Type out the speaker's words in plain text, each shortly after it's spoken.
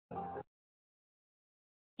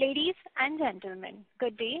Ladies and gentlemen,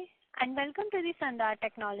 good day and welcome to the Sandhar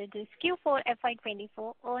Technologies Q4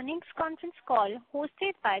 FY24 earnings conference call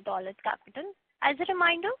hosted by Dolat Capital. As a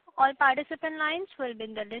reminder, all participant lines will be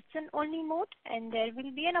in the listen-only mode and there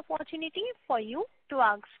will be an opportunity for you to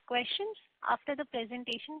ask questions after the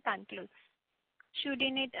presentation concludes. Should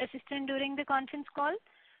you need assistance during the conference call,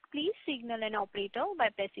 please signal an operator by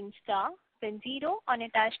pressing star then 0 on a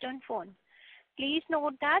touch-tone phone. Please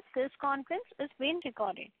note that this conference is being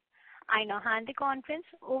recorded. I now hand the conference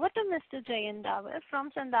over to Mr. Jayant Davar from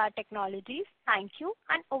Sandhar Technologies. Thank you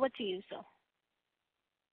and over to you, sir.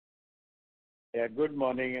 Yeah, good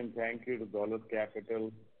morning and thank you to Dolat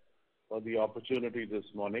Capital for the opportunity this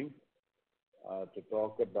morning to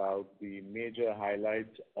talk about the major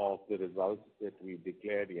highlights of the results that we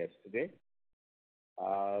declared yesterday.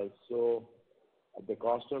 So at the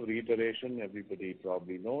cost of reiteration, everybody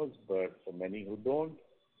probably knows, but for many who don't,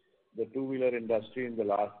 the two-wheeler industry in the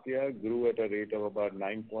last year grew at a rate of about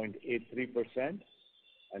 9.83%,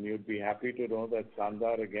 and you'd be happy to know that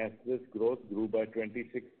Sandhar against this growth grew by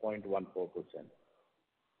 26.14%.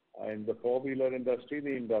 In the four-wheeler industry,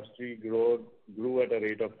 the industry grew at a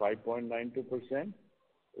rate of 5.92%,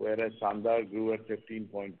 whereas Sandhar grew at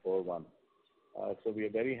 15.41%. So we are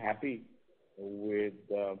very happy with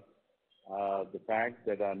the fact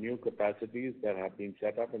that our new capacities that have been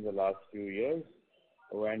set up in the last few years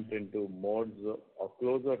went into modes of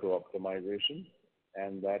closer to optimization,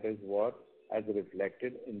 and that is what has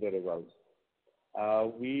reflected in the results.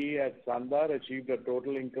 We at Sandhar achieved a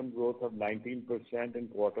total income growth of 19% in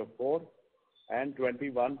quarter 4 and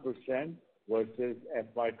 21% versus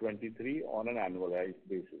FY23 on an annualized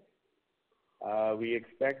basis. We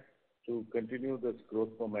expect to continue this growth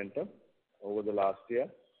momentum over the last year.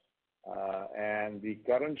 And the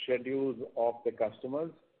current schedules of the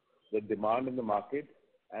customers, the demand in the market,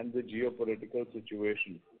 and the geopolitical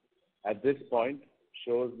situation at this point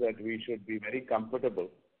shows that we should be very comfortable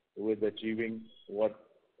with achieving what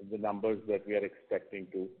the numbers that we are expecting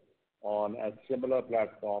to on a similar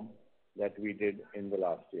platform that we did in the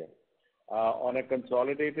last year. On a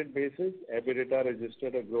consolidated basis, EBITDA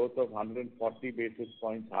registered a growth of 140 basis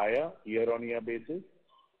points higher year-on-year basis,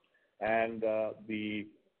 and the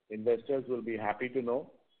investors will be happy to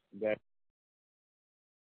know that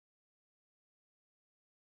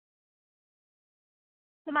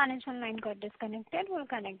the management line got disconnected. We'll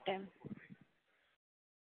connect them.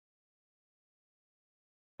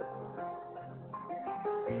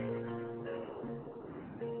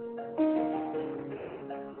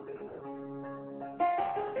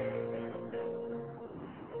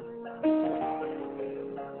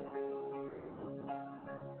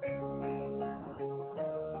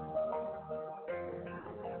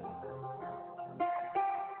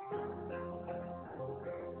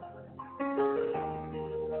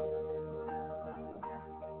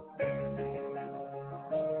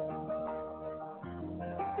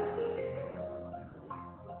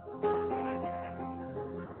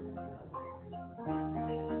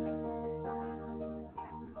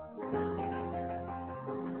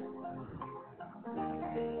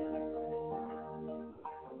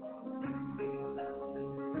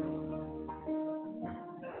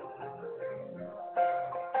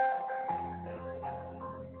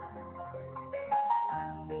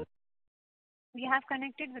 We have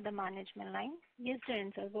connected with the management line. Yes,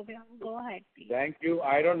 Jayant sir, go ahead, please. Thank you.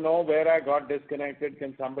 I don't know where I got disconnected.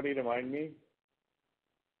 Can somebody remind me?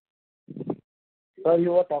 Sir,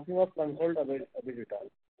 you were talking of consolidated EBITDA.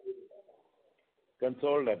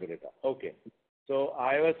 Consolidated EBITDA. Okay. So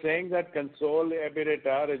I was saying that consolidated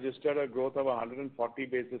EBITDA registered a growth of 140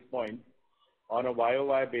 basis points on a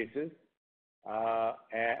YOY basis,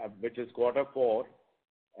 which is quarter 4,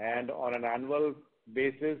 and on an annual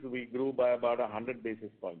basis, we grew by about 100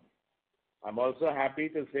 basis points. I'm also happy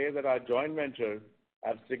to say that our joint ventures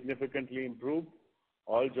have significantly improved.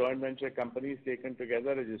 All joint venture companies taken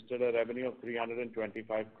together registered a revenue of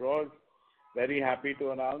 325 crores. Very happy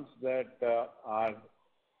to announce that our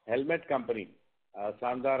helmet company,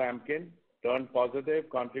 Sandhar Amkin, turned positive,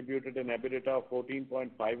 contributed an EBITDA of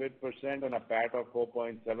 14.58% and a PAT of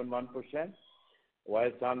 4.71%,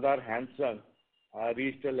 while Sandhar Hanson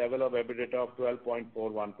reached a level of EBITDA of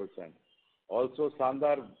 12.41%. Also,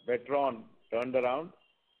 Sandhar Vetron turned around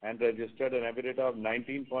and registered an EBITDA of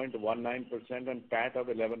 19.19% and PAT of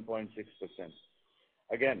 11.6%.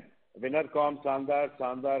 Again, Winnercom Sandhar,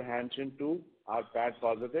 Sandhar Hanson 2 are PAT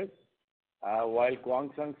positive, while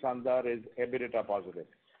Kwangsung Sandhar is EBITDA positive.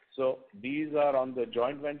 So these are on the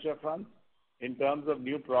joint venture front. In terms of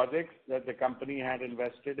new projects that the company had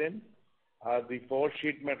invested in, The 4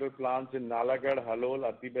 sheet metal plants in Nalagarh,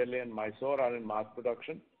 Halol, Attibele, and Mysore are in mass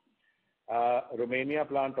production. Romania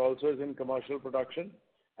plant also is in commercial production,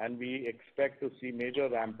 and we expect to see major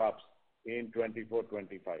ramp-ups in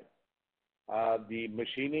 24-25. The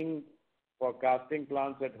machining for casting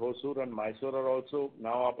plants at Hosur and Mysore are also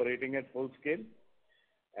now operating at full scale,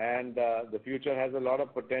 and the future has a lot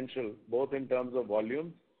of potential, both in terms of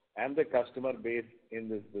volume and the customer base in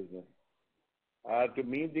this business. To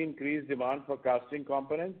meet the increased demand for casting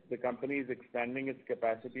components, the company is expanding its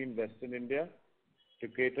capacity in Western India to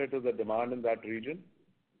cater to the demand in that region.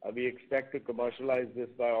 We expect to commercialize this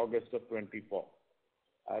by August of 24.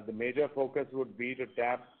 The major focus would be to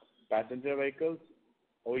tap passenger vehicles,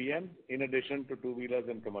 OEMs, in addition to two-wheelers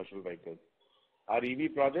and commercial vehicles. Our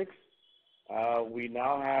EV projects, we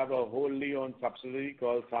now have a wholly owned subsidiary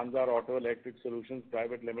called Sandhar Auto Electric Solutions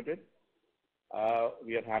Private Limited.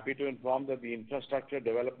 We are happy to inform that the infrastructure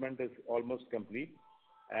development is almost complete,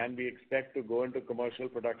 and we expect to go into commercial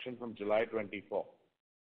production from July 24.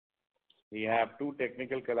 We have 2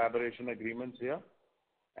 technical collaboration agreements here,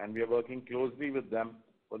 and we are working closely with them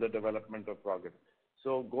for the development of projects.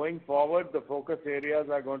 So going forward, the focus areas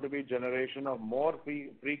are going to be generation of more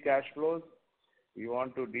free cash flows. We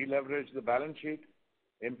want to deleverage the balance sheet,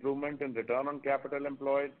 improvement in return on capital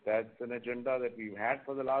employed. That's an agenda that we've had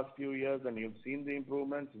for the last few years, and you've seen the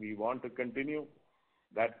improvements. We want to continue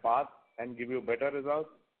that path and give you better results.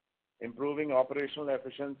 Improving operational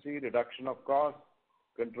efficiency, reduction of costs,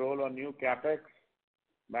 control on new capex,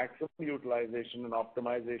 maximum utilization and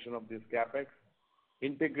optimization of this capex,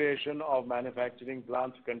 integration of manufacturing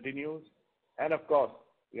plants continues, and of course,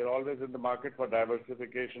 we are always in the market for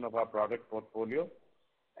diversification of our product portfolio,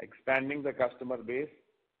 expanding the customer base,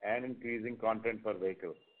 and increasing content per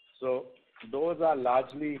vehicle. So those are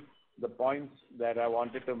largely the points that I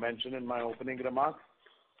wanted to mention in my opening remarks.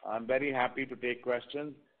 I'm very happy to take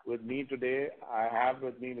questions. With me today, I have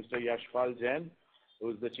with me Mr. Yashpal Jain, who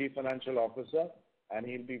is the Chief Financial Officer, and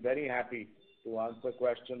he'll be very happy to answer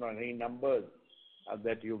questions on any numbers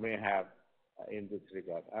that you may have in this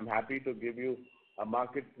regard. I'm happy to give you a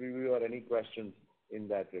market preview or any questions in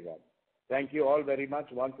that regard. Thank you all very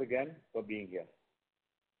much once again for being here.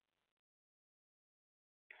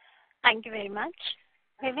 Thank you very much.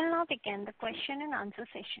 We will now begin the question and answer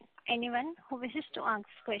session. Anyone who wishes to ask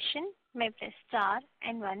question may press star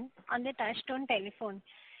and 1 on the touchtone telephone.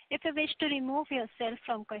 If you wish to remove yourself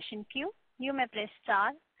from question queue, you may press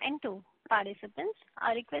star and 2. Participants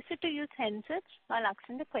are requested to use handsets while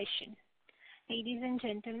asking the question. Ladies and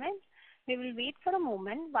gentlemen, we will wait for a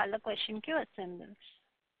moment while the question queue assembles.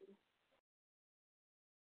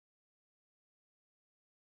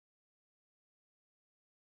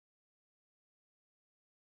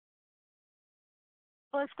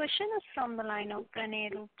 First question is from the line of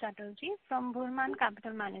Pranay Roop Chatterjee from Burman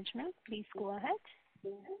Capital Management. Please go ahead.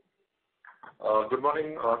 Good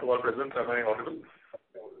morning to all present. Am I audible?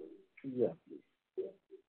 Yeah.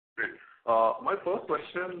 Great. My first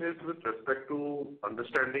question is with respect to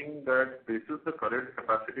understanding that this is the current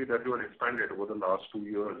capacity that you have expanded over the last 2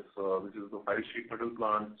 years, which is the 5 sheet metal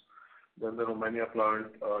plants, then the Romania plant,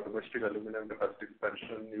 domestic aluminum capacity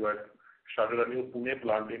expansion. You had started a new Pune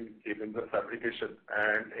plant in the fabrication,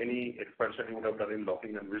 and any expansion you would have done in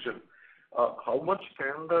locking and vision. How much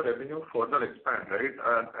can the revenue further expand, right?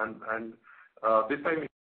 And this time.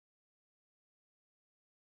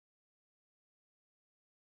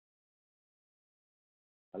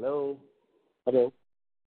 Hello? Hello.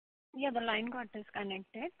 Yeah, the line got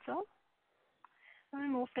disconnected, so we'll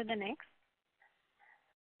move to the next.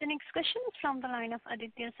 The next question is from the line of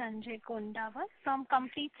Aditya Sanjay Kondawar from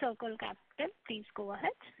Complete Circle Capital. Please go ahead.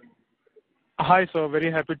 Hi, sir.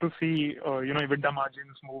 Very happy to see, EBITDA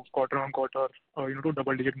margins move quarter on quarter, to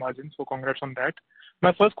double-digit margins. So congrats on that.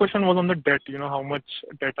 My first question was on the debt. How much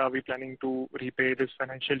debt are we planning to repay this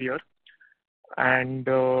financial year? And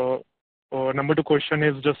number 2 question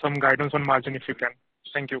is just some guidance on margin if you can.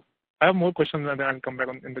 Thank you. I have more questions and then I'll come back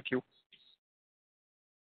in the queue.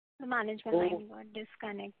 The management line got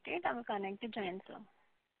disconnected. I will connect to Jain, sir.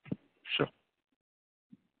 Sure.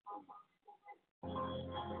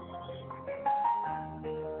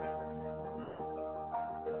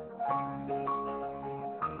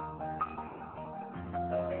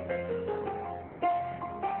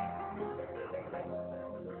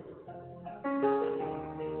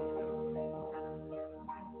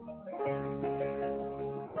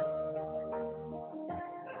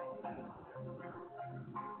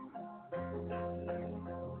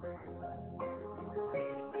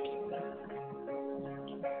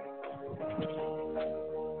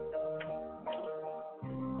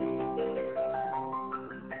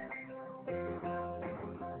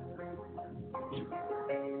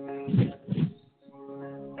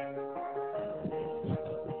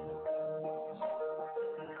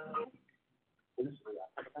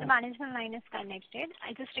 The management line is connected.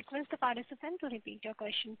 I just request the participant to repeat your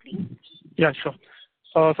question, please. Yeah, sure.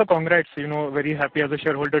 So congrats, very happy as a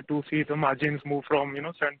shareholder to see the margins move from,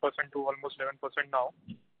 7% to almost 11% now.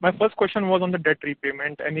 My first question was on the debt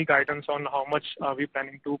repayment. Any guidance on how much are we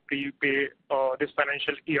planning to prepay this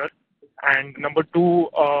financial year? And number two,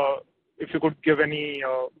 if you could give any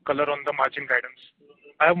color on the margin guidance.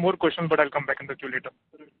 I have more questions, but I'll come back in the queue later.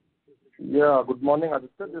 Yeah, good morning,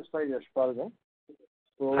 Aditya. This is Yashpal again.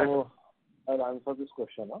 So I'll answer this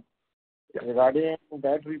question. Yeah. Regarding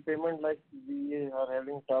debt repayment, like we are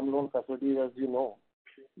having term loan facilities, as you know,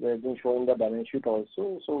 they have been showing the balance sheet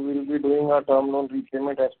also. So we'll be doing a term loan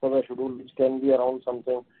repayment as per the schedule, which can be around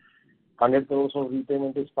something 100 crores of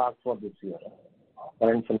repayment is parked for this year,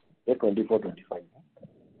 current year 24-25.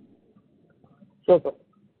 Sure, sir.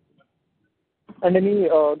 And any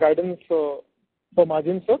guidance for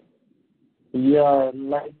margins, sir? Yeah,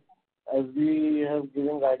 like as we have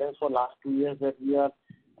given guidance for last 2 years that we are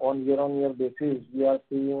on year-on-year basis, we are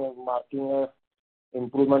seeing marking a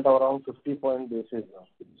improvement around 50-point basis now.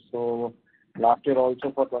 So last year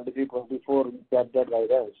also for 23-24, we kept that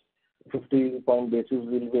guidance. 50-point basis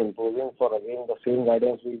will be improving. For again, the same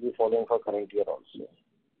guidance will be following for current year also.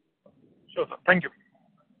 Sure, sir. Thank you.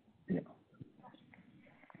 Yeah.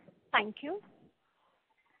 Thank you.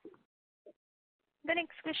 The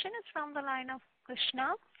next question is from the line of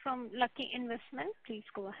Krishna from Lucky Investment. Please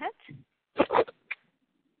go ahead.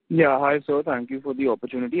 Yeah, hi sir. Thank you for the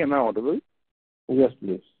opportunity. Am I audible? Yes,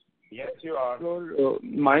 please. Yes, you are. So,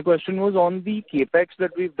 my question was on the capex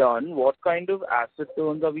that we've done. What kind of asset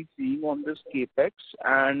turns are we seeing on this capex,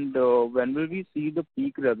 and when will we see the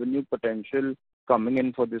peak revenue potential coming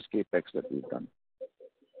in for this capex that we've done?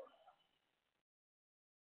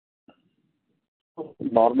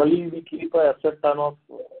 Normally, we keep a asset turn of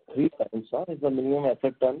 3 times. It's the minimum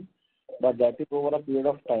asset turn, but that is over a period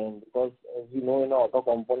of time because, as you know, in the auto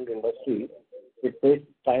component industry, it takes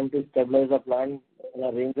time to stabilize a plant. In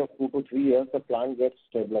a range of 2 to 3 years, the plant gets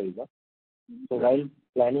stabilized. So while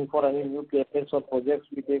planning for any new capex or projects,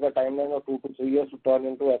 we take a timeline of 2 to 3 years to turn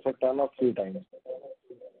into asset turn of 3 times.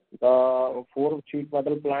 The 4 sheet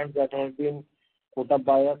metal plants that have been put up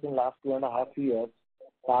by us in last 2.5 years,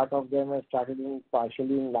 part of them has started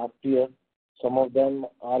partially in last year. Some of them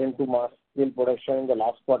are into mass scale production in the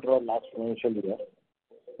last quarter of last financial year.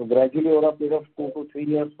 So gradually over a period of 2 to 3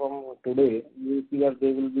 years from today, you will see that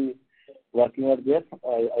they will be working at their,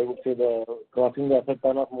 I would say, the crossing the asset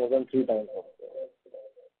turn of more than 3 times.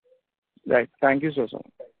 Right. Thank you, sir.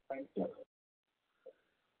 Thank you.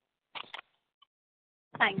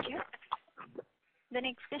 Thank you. The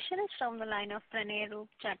next question is from the line of Pranay Roop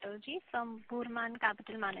Chatterjee from Burman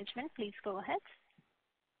Capital Management. Please go ahead.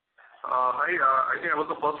 Hi, I think I was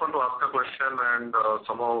the first one to ask a question and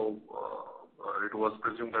somehow it was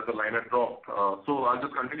presumed that the line had dropped. So I'll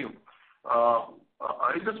just continue.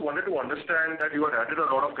 I just wanted to understand that you had added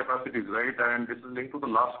a lot of capacities, right? And this is linked to the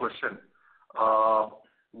last question.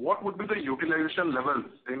 What would be the utilization levels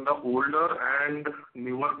in the older and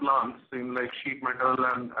newer plants in like sheet metal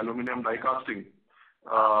and aluminum die casting?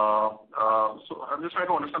 So I'm just trying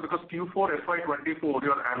to understand because Q4 FY24,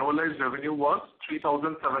 your annualized revenue was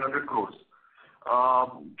 3,700 crores.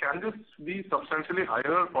 Can this be substantially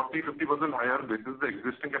higher, 40-50% higher basis the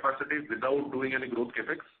existing capacities without doing any growth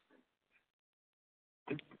capex?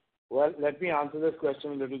 Well, let me answer this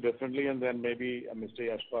question a little differently, and then maybe Mr.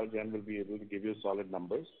 Yashpal Jain will be able to give you solid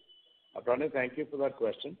numbers. Pranay, thank you for that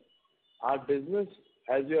question. Our business,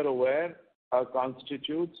 as you are aware,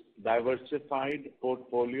 constitutes diversified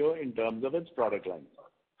portfolio in terms of its product lines.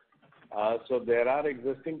 So there are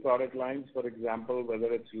existing product lines, for example,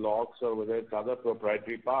 whether it's locks or whether it's other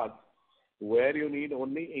proprietary parts, where you need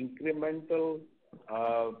only incremental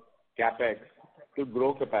capex to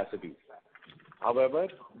grow capacities. However,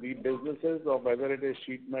 the businesses of whether it is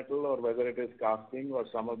sheet metal or whether it is casting or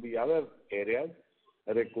some of the other areas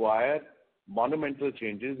require monumental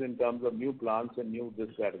changes in terms of new plants and new this,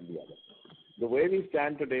 that, and the other. The way we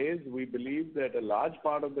stand today is we believe that a large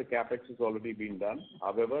part of the capex has already been done.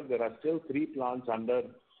 However, there are still 3 plants under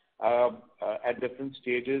at different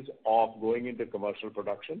stages of going into commercial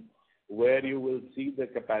production, where you will see the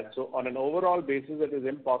capacity. So on an overall basis, it is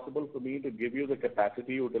impossible for me to give you the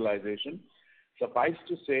capacity utilization. Suffice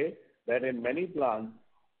to say that in many plants,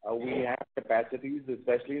 we have capacities,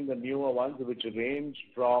 especially in the newer ones, which range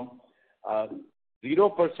from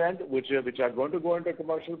 0%, which are going to go into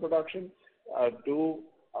commercial production, to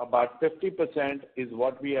about 50% is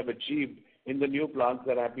what we have achieved in the new plants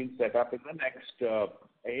that have been set up in the next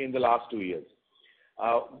in the last 2 years.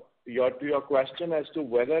 To your question as to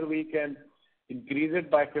whether we can increase it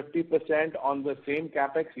by 50% on the same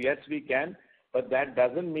capex, yes, we can, but that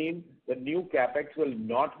doesn't mean the new capex will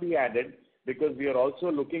not be added because we are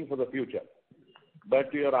also looking for the future.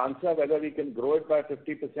 But to your answer, whether we can grow it by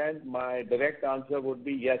 50%, my direct answer would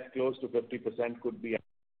be yes, close to 50% could be.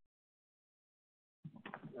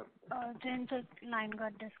 Jayant's line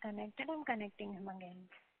got disconnected. I'm connecting him again.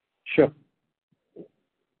 Sure.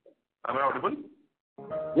 Am I audible?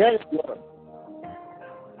 Yes, you are.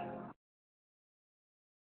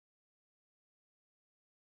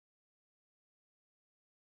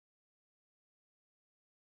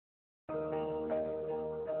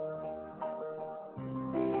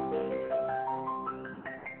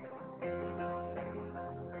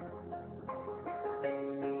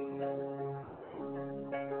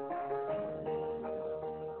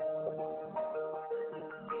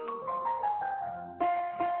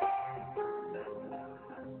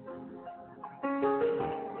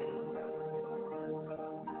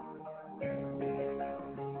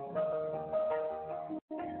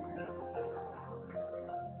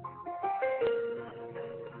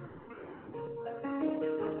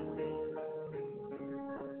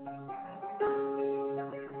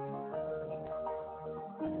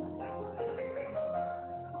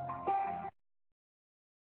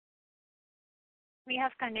 We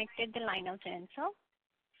have connected the line of Jayant, sir.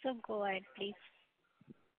 So go ahead, please.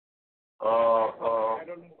 I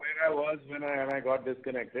don't know where I was when I got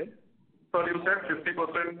disconnected. So you said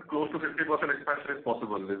 50%, close to 50% expansion is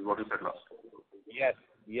possible, is what you said last.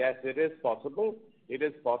 Yes, it is possible. It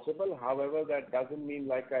is possible. However, that doesn't mean,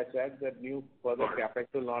 like I said, that new further capex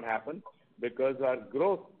will not happen because our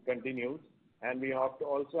growth continues and we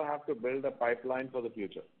also have to build a pipeline for the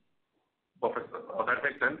future. Perfect, sir. That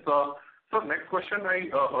makes sense. So next question, I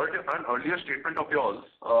heard an earlier statement of yours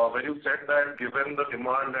where you said that given the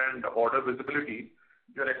demand and order visibility,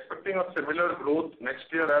 you're expecting a similar growth next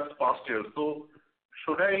year as past year. So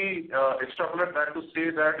should I extrapolate that to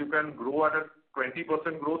say that you can grow at a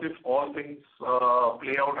 20% growth if all things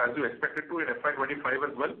play out as you expected to in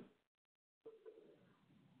FY25 as well?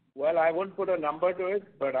 Well, I won't put a number to it,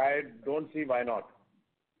 but I don't see why not.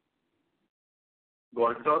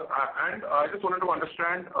 Got it, sir. And I just wanted to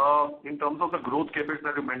understand, in terms of the growth capex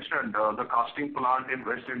that you mentioned, the casting plant in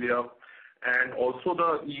West India, and also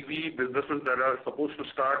the EV businesses that are supposed to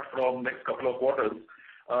start from next couple of quarters.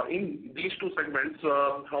 In these two segments,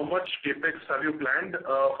 how much capex have you planned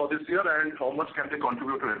for this year, and how much can they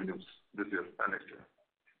contribute to revenues this year and next year?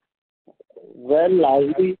 Well,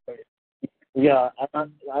 largely,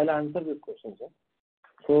 I'll answer this question, sir.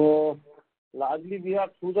 So, largely, we are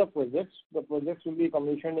through the projects. The projects will be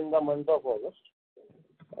commissioned in the month of August.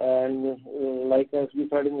 And like as we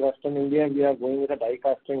said in Western India, we are going with a die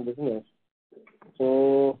casting business.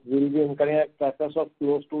 So, we will be incurring a capex of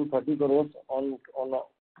close to 30 crores on an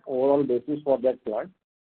overall basis for that plant.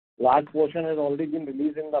 Large portion has already been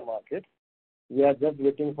released in the market. We are just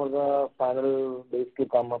waiting for the final dates to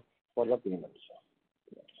come up for the payments.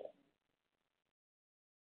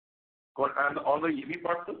 Good. And on the EV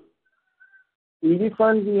part, sir? EV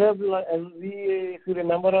fund, we have, if you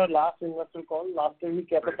remember our last investor call, last year we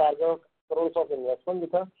kept a target of crores of investment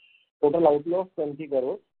with a total outlay of 20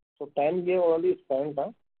 crores. So 10 we have already spent.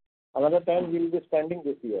 Another 10 we will be spending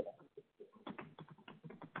this year.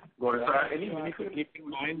 Got it. So we need to keep in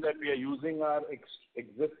mind that we are using our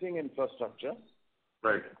existing infrastructure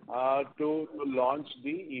to launch the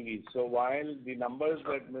EVs. So while the numbers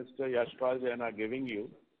that Mr. Yashpal Jain are giving you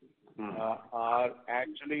are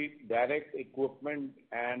actually direct equipment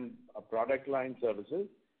and product line services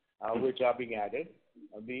which are being added,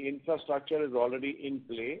 the infrastructure is already in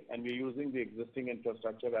play and we're using the existing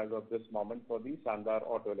infrastructure as of this moment for the Sandhar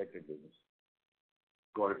auto electric business.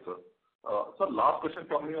 Got it, sir. So last question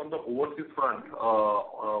from me on the overseas front.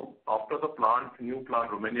 After the new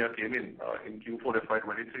plant Romania came in Q4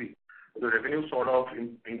 FY23, the revenue sort of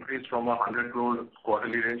increased from 100 crore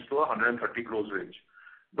quarterly range to 130 crores range.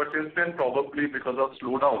 But since then, probably because of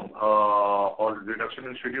slowdown or reduction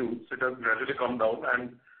in schedules, it has gradually come down,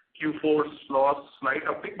 and Q4 saw a slight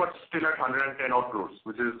uptick, but still at 110 odd crores,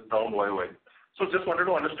 which is down YOY. So just wanted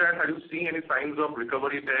to understand, have you seen any signs of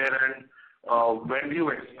recovery there, and when do you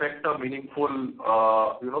expect a meaningful,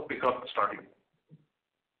 pickup starting?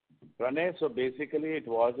 Pranay, so basically it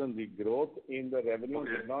wasn't the growth in the revenue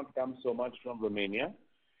did not come so much from Romania.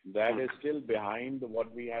 That is still behind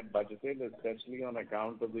what we had budgeted, especially on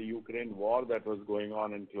account of the Ukraine war that was going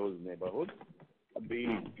on in close neighborhood.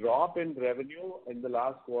 The drop in revenue in the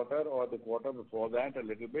last quarter or the quarter before that a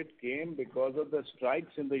little bit came because of the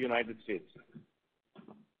strikes in the United States.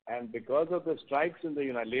 And because of the strikes in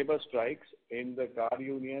the labor strikes in the car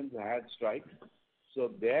unions had strikes,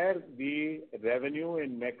 so there the revenue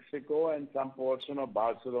in Mexico and some portion of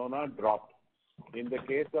Barcelona dropped. In the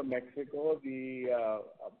case of Mexico, the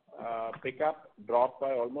pickup dropped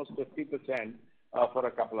by almost 50% for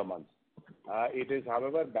a couple of months. It is,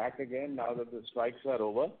 however, back again now that the strikes are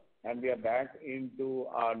over, and we are back into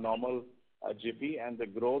our normal GP, and the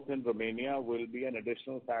growth in Romania will be an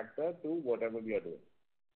additional factor to whatever we are doing.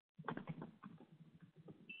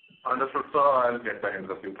 Understood, sir. I'll get back into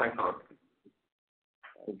the queue. Thanks a lot.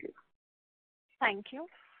 Thank you. Thank you.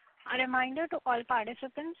 A reminder to all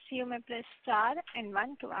participants, you may press star and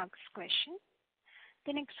 1 to ask question.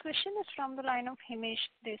 The next question is from the line of Himesh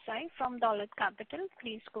Desai from Dolat Capital.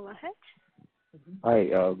 Please go ahead. Hi,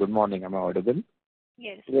 good morning. Am I audible?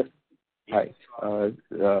 Yes. Yes. Hi.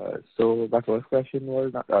 So my first question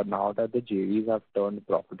was, now that the JVs have turned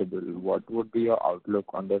profitable, what would be your outlook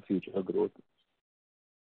on their future growth?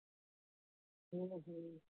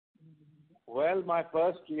 Well, my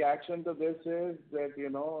first reaction to this is that,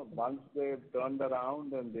 once they've turned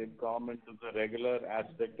around and they've come into the regular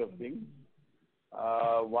aspect of things,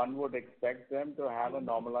 one would expect them to have a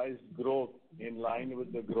normalized growth in line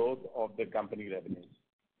with the growth of the company revenues.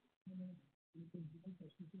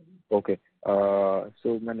 Okay.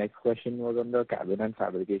 So my next question was on the cabin and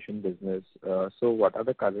fabrication business. So what are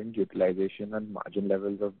the current utilization and margin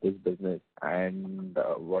levels of this business, and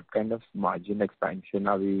what kind of margin expansion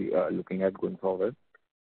are we looking at going forward?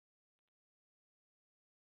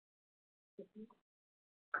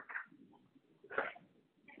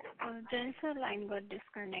 There is a line got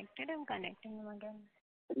disconnected. I'm connecting him again.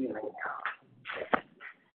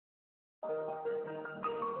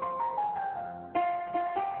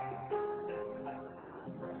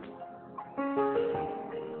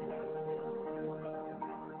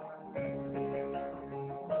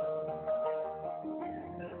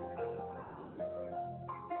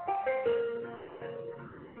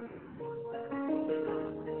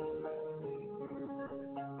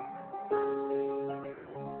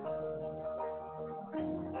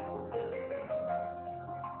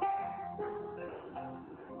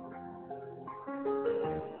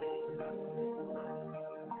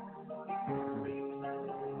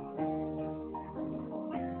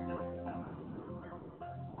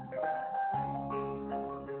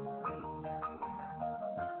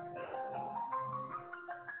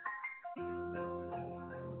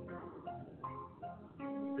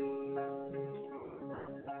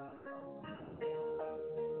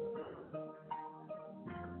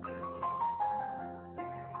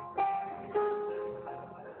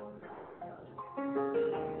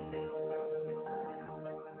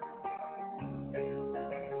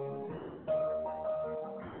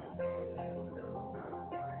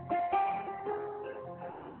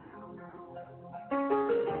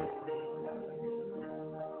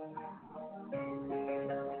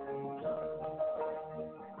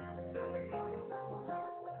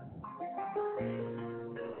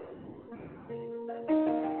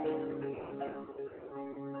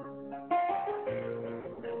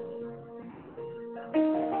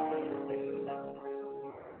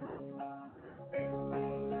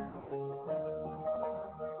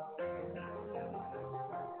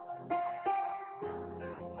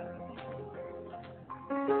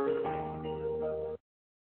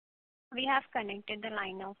 We have connected the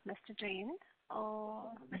line of Mr. Jain.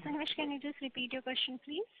 Mr. Himesh, can you just repeat your question,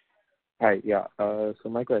 please? Hi. Yeah. So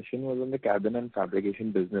my question was on the cabin and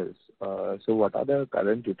fabrication business. So what are the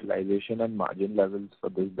current utilization and margin levels for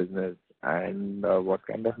this business, and what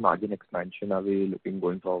kind of margin expansion are we looking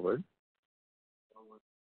going forward?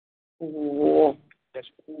 Oh,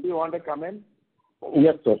 Do you want to come in?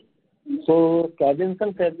 yes, sir. So cabins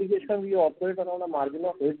and fabrication, we operate around a margin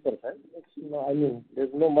of 8%. There's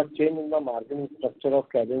no much change in the margin structure of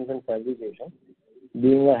cabins and fabrication.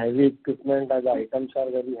 Being a heavy equipment, as the items are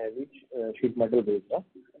very heavy, sheet metal based.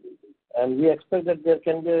 And we expect that there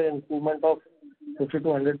can be an improvement of 50 to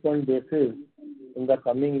 100 point basis in the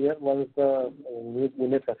coming year once the new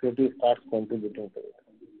Pune facility starts contributing to it.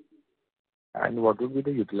 And what would be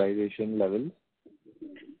the utilization level?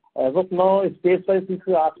 As of now, space-wise, if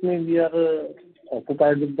you ask me, we are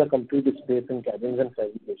occupied with the complete space in cabins and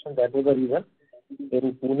fabrication. That was the reason.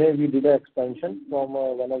 In Pune, we did an expansion from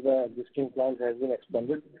one of the existing plants has been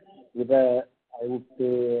expanded with I would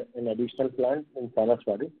say, an additional plant in Sandhar,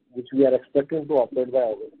 which we are expecting to operate by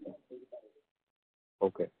August.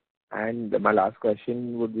 Okay. And my last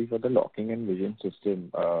question would be for the locking and vision system.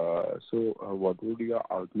 So what would your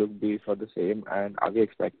outlook be for the same, and are we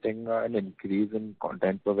expecting an increase in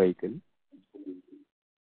content per vehicle?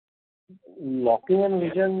 locking and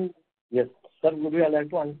vision, yes. Sir, would you like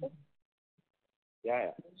to answer?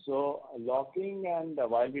 Yeah. So locking, and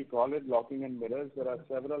while we call it locking and mirrors, there are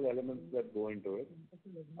several elements that go into it.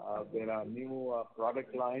 There are new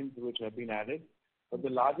product lines which have been added. But the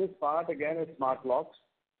largest part, again, is smart locks.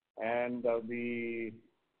 And the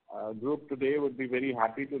group today would be very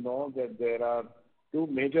happy to know that there are two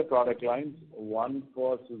major product lines, one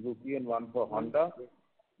for Suzuki and one for Honda,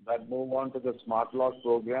 that move on to the smart lock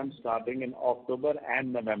program starting in October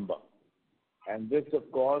and November. And this, of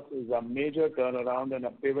course, is a major turnaround and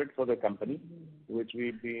a pivot for the company, which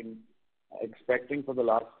we've been expecting for the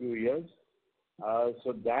last few years.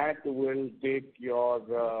 So that will take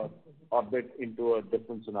your orbit into a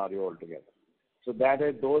different scenario altogether. So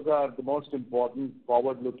those are the most important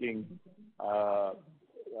forward-looking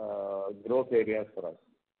growth areas for us.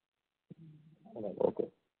 Okay.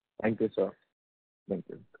 Thank you, sir. Thank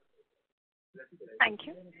you. Thank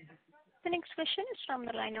you. The next question is from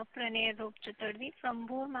the line of Pranay Roop Chatterjee from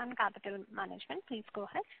Burman Capital Management. Please go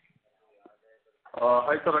ahead.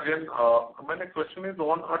 Hi, sir, again. My next question is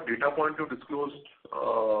on a data point you disclosed,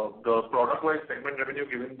 the product-wise segment revenue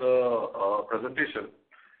given the presentation.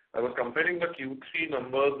 I was comparing the Q3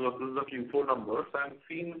 numbers versus the Q4 numbers, and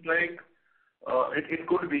seems like it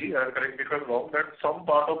could be, and correct me if I'm wrong, that some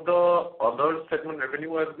part of the other segment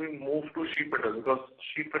revenue has been moved to sheet metal because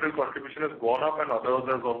sheet metal contribution has gone up and others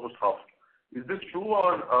has almost halved. Is this true,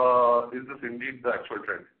 or is this indeed the actual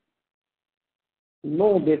trend?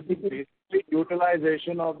 No, basically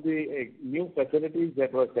utilization of the new facilities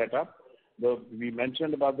that were set up. We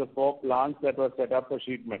mentioned about the 4 plants that were set up for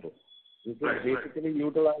sheet metal. This is basically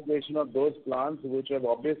utilization of those plants which have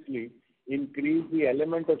obviously increased the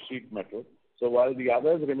element of sheet metal. So while the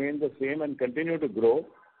others remain the same and continue to grow,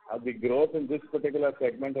 the growth in this particular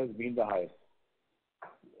segment has been the highest.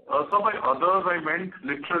 So by others, I meant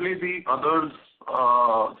literally the others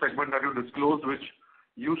segment that you disclosed, which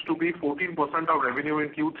used to be 14% of revenue in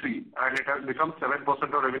Q3, and it has become 7%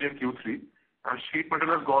 of revenue in Q3, and sheet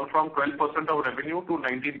metal has gone from 12% of revenue to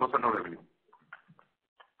 19% of revenue.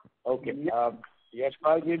 Okay.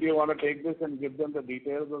 Yashpalji, do you want to take this and give them the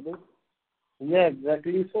details of this? Yeah,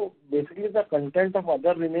 exactly. So basically the content of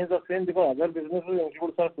other remains the same because other businesses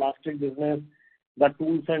includes our plastic business, the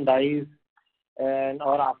tools and dies, and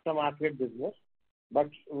our aftermarket business. But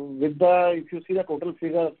with if you see the total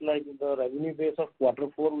figures, like the revenue base of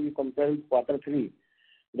Q4, we compare with Q3,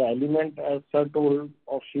 the element, as sir told,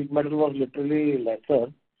 of sheet metal was literally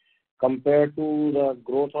lesser compared to the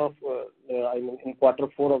growth of, in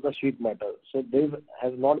Q4 of the sheet metal. So there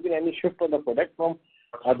has not been any shift of the product from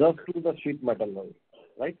others to the sheet metal only,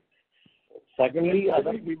 right? Secondly,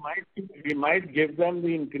 we might give them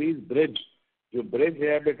the increased bridge. To bridge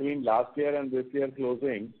here between last year and this year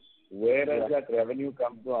closing, where has that revenue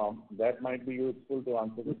come from? That might be useful to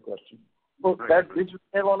answer this question. So that bridge we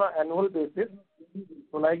have on an annual basis.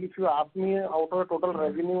 So like if you ask me, out of the total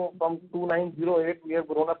revenue from 2908, we have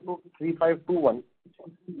grown up to 3521.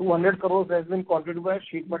 200 crores has been contributed by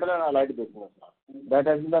sheet metal and allied business. That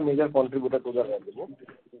has been the major contributor to the revenue.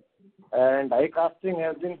 And die casting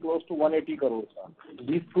has been close to 180 crores.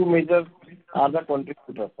 These two major are the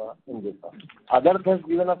contributors in this. Others has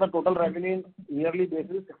given us a total revenue in yearly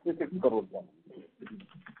basis 66 crores.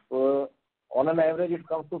 So on an average, it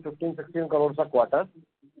comes to 15-16 crores a quarter.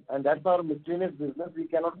 And that's our miscellaneous business. We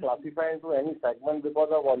cannot classify into any segment because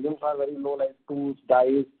our volumes are very low, like tools,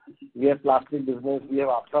 dies. We have plastic business. We have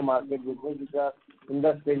aftermarket business, which are in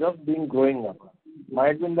the stage of being growing up.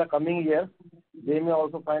 Might be in the coming years, they may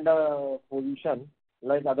also find a position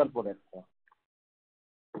like other products.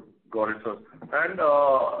 Got it, sir. And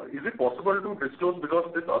is it possible to disclose,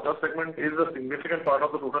 because this other segment is a significant part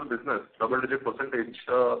of the total business, double-digit percentage,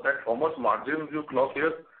 that how much margins you clock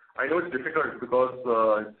here? I know it's difficult because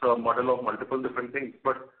it's a model of multiple different things,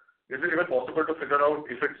 but is it even possible to figure out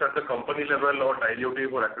if it's at the company level or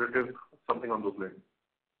dilutive or accretive, something on those lines?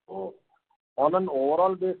 Oh. On an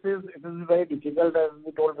overall basis, it is very difficult, as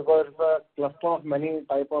we told, because it's a cluster of many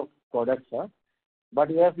type of products. But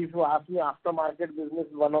yes, if you ask me, aftermarket business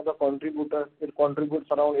is one of the contributors. It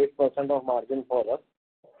contributes around 8% of margin for us.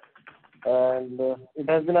 And it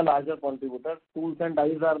has been a larger contributor. Tools and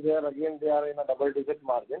dies are there. Again, they are in a double-digit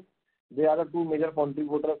margin. They are the two major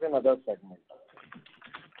contributors in other segments.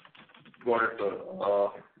 Got it, sir.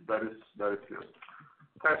 That is clear.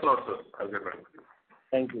 Thanks a lot, sir. I'll get back with you.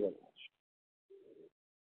 Thank you very much.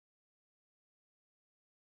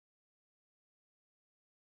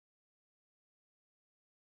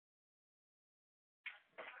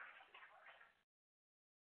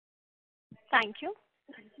 Thank you.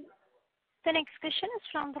 The next question is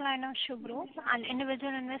from the line of Shubhro, an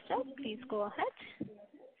individual investor. Please go ahead.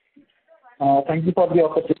 Thank you for the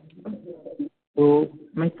opportunity. So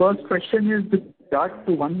my first question is with regard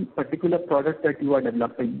to one particular product that you are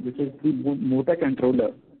developing, which is the motor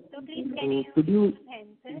controller. So please can you could you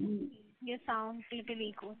answer? You sound a little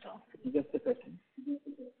echo, sir. just a second.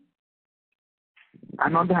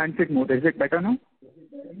 I'm on the handset mode. Is it better now?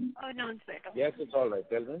 Oh, no, it's better. Yes, it's all right.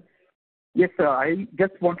 Tell me. Yes, sir. I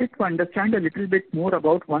just wanted to understand a little bit more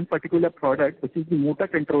about one particular product, which is the motor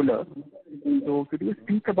controller. So could you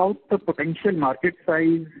speak about the potential market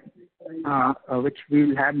size, which we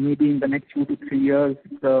will have maybe in the next 2 to 3 years,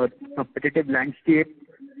 the competitive landscape,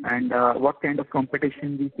 and what kind of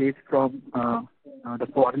competition we face from the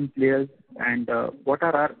foreign players, and what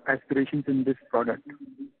are our aspirations in this product?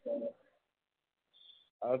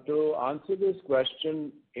 To answer this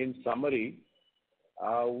question in summary,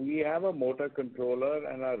 we have a motor controller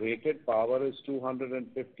and our rated power is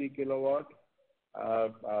 250 kilowatt,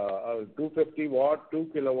 250 watt, 2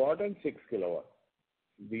 kilowatt and 6 kilowatt.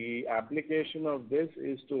 The application of this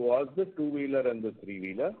is towards the two-wheeler and the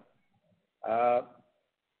three-wheeler.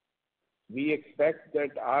 We expect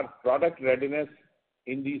that our product readiness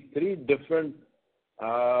in these three different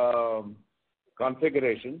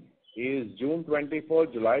configurations is June 24,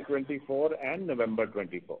 July 24 and November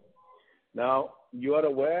 24. Now, you are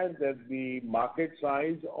aware that the market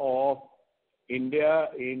size of India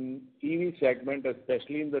in EV segment,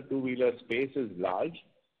 especially in the two-wheeler space, is large.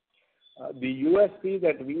 The USP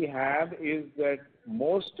that we have is that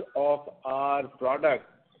most of our product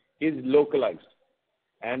is localized,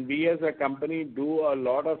 and we as a company do a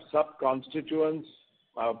lot of sub-constituent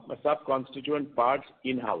parts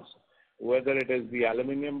in-house, whether it is the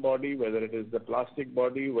aluminum body, whether it is the plastic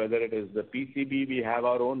body, whether it is the PCB, we have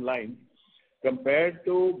our own line, compared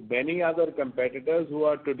to many other competitors who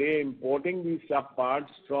are today importing these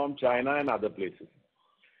sub-parts from China and other places.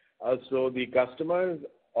 So the customers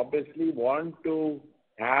obviously want to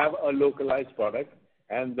have a localized product,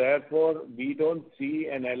 and therefore we don't see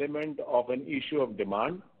an element of an issue of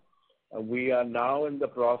demand. We are now in the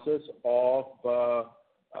process of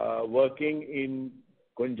working in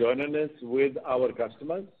conjointness with our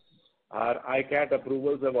customers. Our ICAT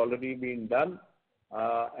approvals have already been done,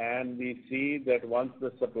 and we see that once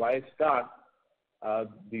the supplies start,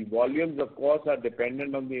 the volumes of course are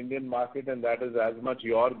dependent on the Indian market, and that is as much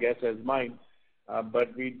your guess as mine,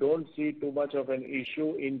 but we don't see too much of an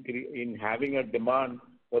issue in having a demand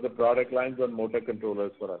for the product lines on motor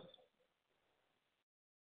controllers for us.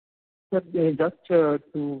 Sir, just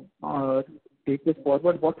to take this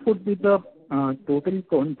forward, what would be the total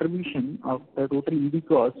contribution of the total EV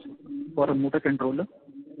cost for a motor controller?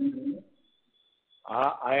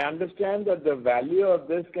 I understand that the value of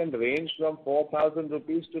this can range from 4,000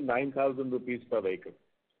 rupees to 9,000 rupees per vehicle.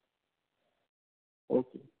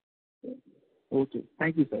 Okay. Okay.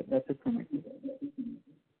 Thank you, sir. That's it from my side.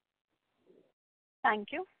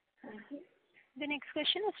 Thank you. The next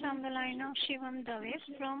question is from the line of Shivam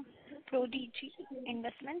Dave from Prodigy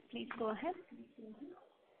Investment. Please go ahead.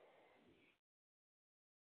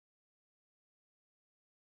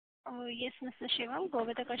 Yes, Mr. Shivam, go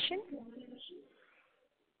with the question.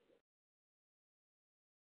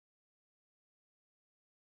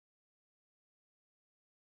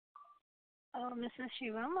 Mr.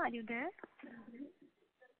 Shivam, are you there?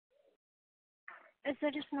 If there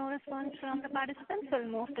is no response from the participants, we'll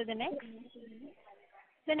move to the next.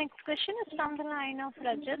 The next question is from the line of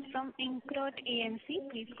Rajat from Incrot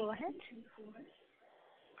AMC. Please go ahead.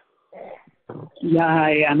 Yeah,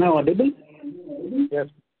 hi. Am I audible? Yes.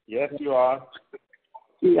 Yes, you are.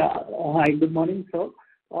 Yeah. Hi, good morning, sir.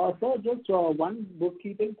 So just one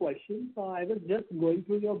bookkeeping question. I was just going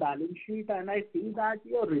through your balance sheet and I see that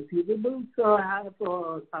your receivables have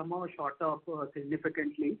somehow shot up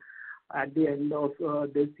significantly at the end of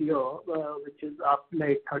this year, which is up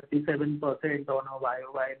like 37% on a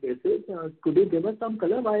YOY basis. Could you give us some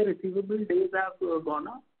color why receivable days have gone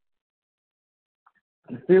up?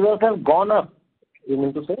 Receivables have gone up, you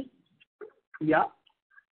mean to say? Yeah.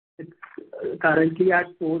 It's currently at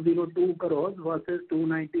 402 crores versus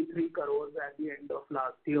 293 crores at the end of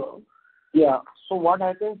last year. Yeah. So what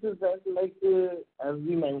happens is that, like, as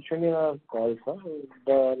we mentioned in our call, sir,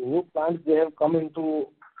 the new plants, they have come into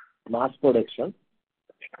mass production,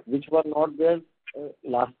 which were not there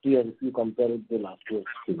last year if you compare it to last year's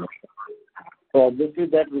figures. So obviously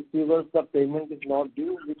that receivables, the payment is not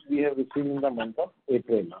due, which we have received in the month of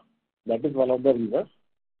April now. That is one of the reasons.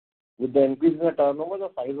 With the increase in the turnover, the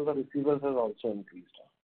size of the receivables has also increased.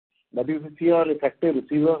 But if you see our effective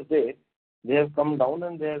receivables, they have come down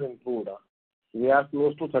and they have improved. We are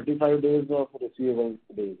close to 35 days of receivable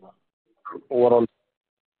days overall.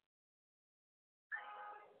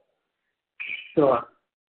 Sure.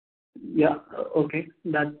 Yeah. Okay.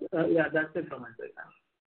 That's it from my side.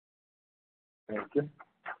 Thank you.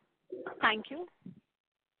 Thank you.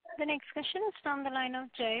 The next question is from the line of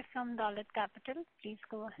Jay from Dolat Capital. Please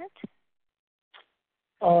go ahead.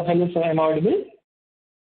 Hello, sir. Am I audible?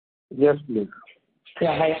 Yes, please.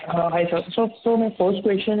 Yeah. Hi. Hi, sir. So my first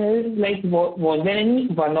question is, like, was there any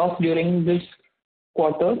one-off during this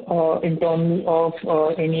quarter, in terms of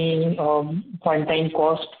any one-time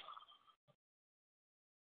cost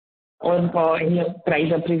or any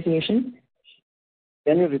price appreciation?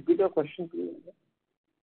 Can you repeat your question, please?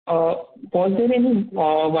 Was there any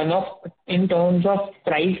one-off in terms of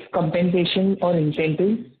price compensation or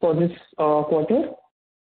incentives for this quarter?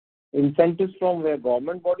 Incentives from where?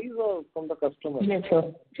 Government bodies or from the customers? Yes,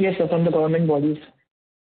 sir. Yes, sir, from the government bodies.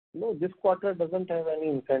 No, this quarter doesn't have any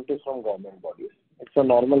incentives from government bodies. It's a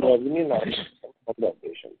normal revenue, normal of the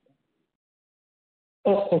operation.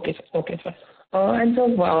 Oh, okay, sir. Okay, sir. And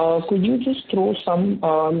so, could you just throw some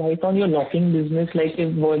light on your locking business? Like,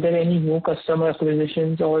 were there any new customer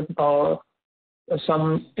acquisitions or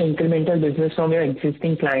some incremental business from your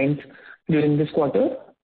existing clients during this quarter?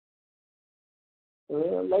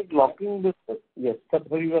 Like locking business? Yes. Sir,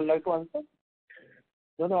 you would like to answer?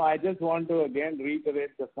 No, I just want to again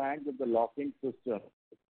reiterate the fact that the locking system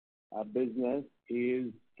business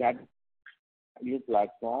is a new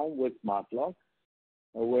platform with smart locks,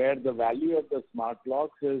 where the value of the smart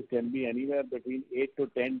locks can be anywhere between 8 to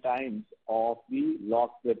 10 times of the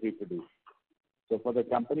locks that we produce. So for the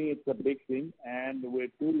company, it's a big thing, and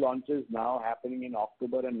with 2 launches now happening in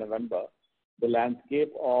October and November, the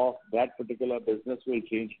landscape of that particular business will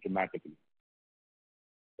change dramatically.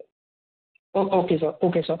 Oh, okay, sir.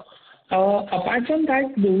 Okay, sir. Apart from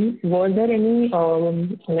that, were there any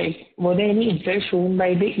interest shown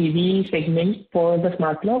by the EV segment for the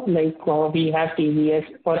smart lock? Like, we have TVS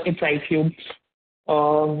for its iQube,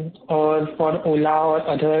 or for Ola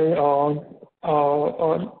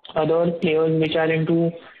or other players which are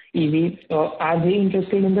into EV. Are they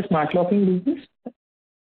interested in the smart locking business?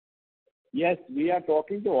 Yes, we are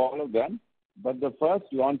talking to all of them, but the first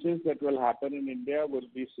launches that will happen in India will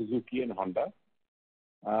be Suzuki and Honda,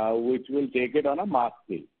 which will take it on a mass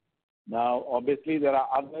scale. Now, obviously, there are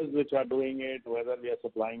others which are doing it, whether we are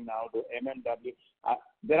supplying now to BMW.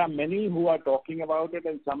 There are many who are talking about it,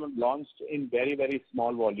 and some have launched in very, very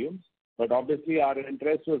small volumes. But obviously, our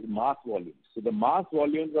interest was mass volumes. So the mass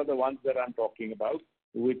volumes are the ones that I'm talking about,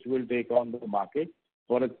 which will take on the market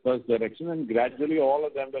for its first direction, and gradually all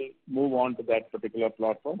of them will move on to that particular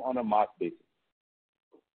platform on a mass basis.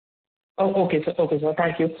 Oh, okay, sir. Okay, sir.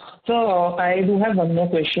 Thank you. So, I do have one more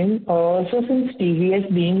question. So, since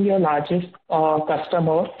TVS being your largest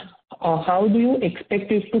customer, how do you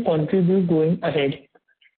expect it to contribute going ahead?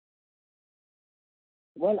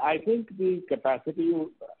 Well, I think the capacity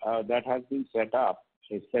that has been set up,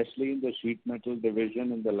 especially in the sheet metal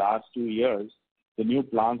division in the last 2 years, the new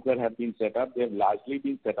plants that have been set up, they have largely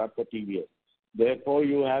been set up for TVS. Therefore,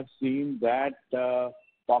 you have seen that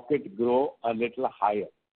pocket grow a little higher.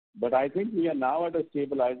 But I think we are now at a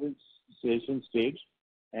stabilization stage,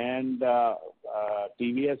 and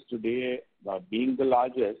TVS today, being the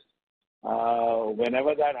largest,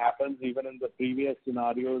 whenever that happens, even in the previous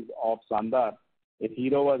scenarios of Sandhar, if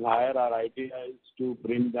Hero was higher, our idea is to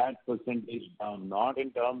bring that percentage down, not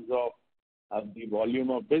in terms of the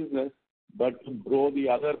volume of business, but to grow the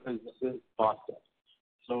other businesses faster.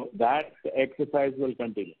 So that exercise will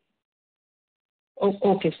continue. Oh,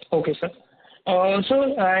 okay, okay, sir.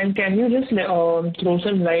 So, and can you just throw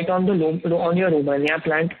some light on on your Romania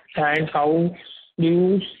plant, and how do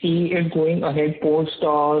you see it going ahead post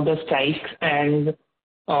the strikes and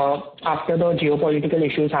after the geopolitical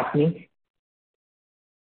issues happening?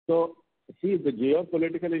 So, see, the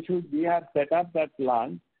geopolitical issues, we have set up that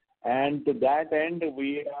plant, and to that end,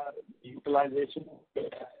 we are utilization of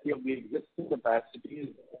the existing capacity is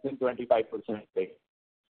less than 25%.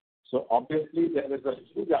 So, obviously, there is a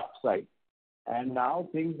huge upside. And now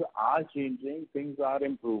things are changing, things are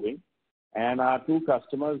improving, and our 2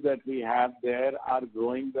 customers that we have there are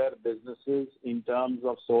growing their businesses in terms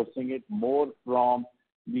of sourcing it more from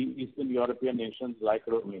the Eastern European nations like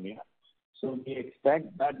Romania. So we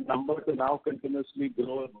expect that number to now continuously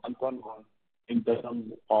grow month on month in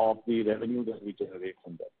terms of the revenue that we generate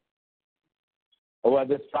from there. Oh,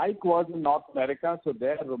 the strike was in North America, so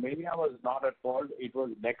there Romania was not at fault. It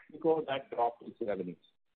was Mexico that dropped its revenues.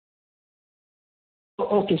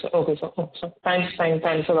 Okay, sir. Okay, sir. Okay, sir.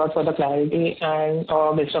 Thanks a lot for the clarity, and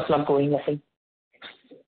best of luck going ahead.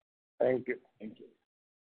 Thank you.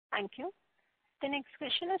 Thank you. The next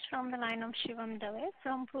question is from the line of Shivam Dave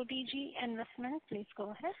from Prodigy Investment. Please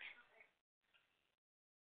go ahead.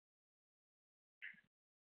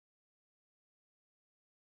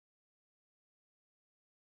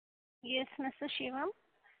 Yes, Mr. Shivam.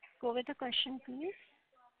 Go with the question, please.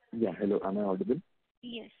 Yeah. Hello. Am I audible?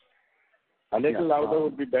 Yes. A little louder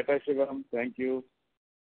would be better, Shivam. Thank you.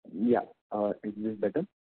 Yeah. Is this better?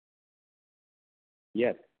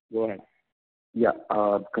 Yes. Go ahead. Yeah.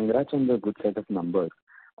 Congrats on the good set of numbers.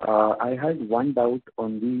 I had one doubt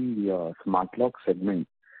on the smart lock segment.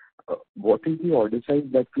 What is the order size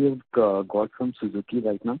that we have got from Suzuki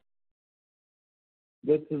right now?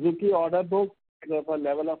 The Suzuki order book is of a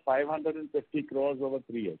level of 550 crores over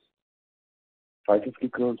 3 years. 550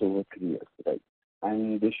 crores over 3 years, right?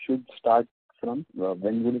 And this should start from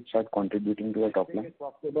when will it start contributing to our top line? It's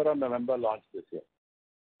October or November launch this year.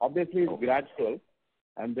 Obviously, it's gradual,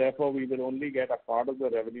 and therefore we will only get a part of the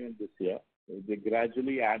revenue in this year. They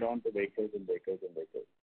gradually add on to vehicles and vehicles and vehicles.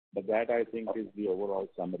 But that, I think, is the overall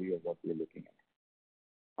summary of what we're looking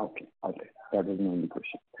at. Okay. Okay. That is my only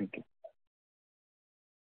question. Thank you.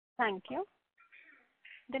 Thank you.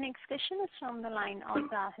 The next question is from the line of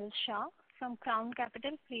Rahul Shah from Crown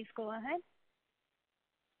Capital. Please go ahead.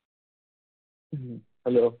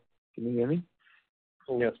 Hello. Can you hear me?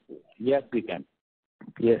 Yes. Yes, we can.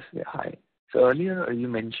 Yes. Yeah, hi. So earlier you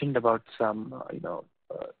mentioned about some,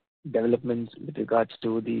 developments with regards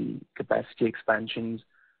to the capacity expansions.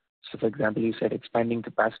 So, for example, you said expanding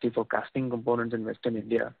capacity for casting components in Western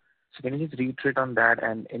India. So can you just reiterate on that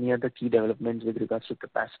and any other key developments with regards to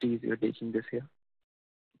capacities you're taking this year?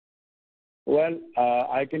 Well,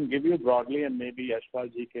 I can give you broadly, and maybe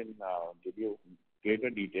Yashpal ji can give you greater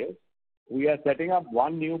details. We are setting up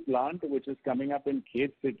one new plant which is coming up in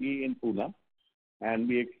Khed City in Pune, and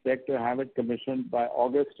we expect to have it commissioned by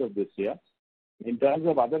August of this year. In terms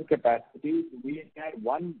of other capacities, we had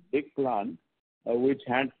one big plant which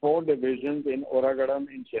had 4 divisions in Oragadam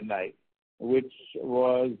in Chennai, which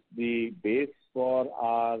was the base for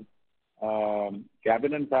our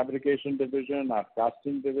cabin and fabrication division, our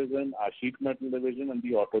casting division, our sheet metal division, and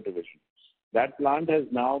the auto division. That plant has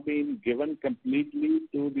now been given completely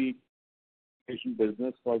to the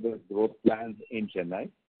business for the growth plans in Chennai.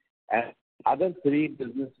 And other 3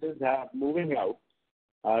 businesses are moving out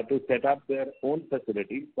to set up their own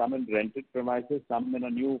facilities, some in rented premises, some in a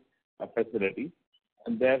new facility.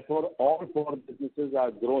 And therefore, all 4 businesses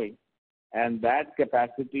are growing, and that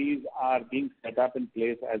capacities are being set up in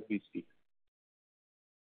place as we speak.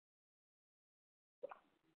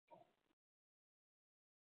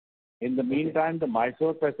 In the meantime, the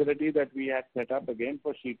Mysore facility that we had set up again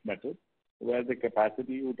for sheet metal, where the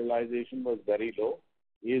capacity utilization was very low,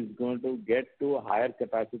 is going to get to higher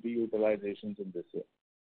capacity utilizations in this year.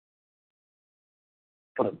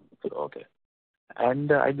 Okay.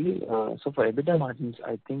 And I believe, so for EBITDA margins,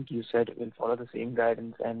 I think you said we'll follow the same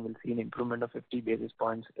guidance and we'll see an improvement of 50 basis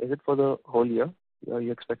points. Is it for the whole year are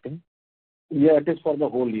you expecting? Yeah, it is for the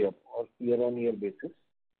whole year or year-on-year basis.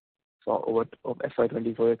 So over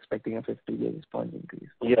FY24, you're expecting a 50 basis point increase.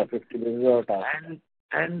 Yeah, 50 basis or target.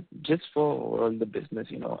 And just for all the business,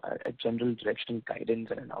 a general direction guidance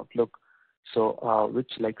and an outlook. So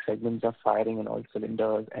which segments are firing on all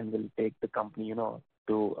cylinders and will take the company,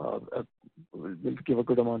 to will give a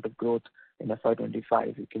good amount of growth in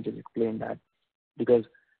FY25. You can just explain that, because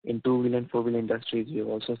in 2-wheel and 4-wheel industries, we have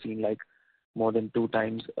also seen more than 2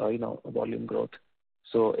 times volume growth.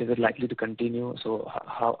 So is it likely to continue? So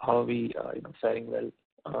how are we faring well?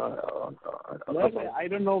 I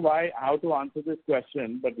don't know how to answer this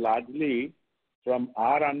question, but largely from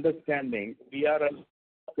our understanding, we are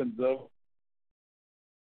conservative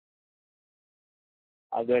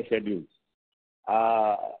other schedules.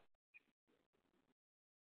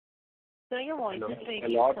 So your voice is breaking. A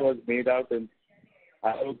lot was made out in.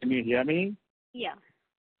 Hello, can you hear me? Yeah.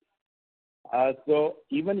 So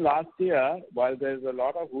even last year, while there's a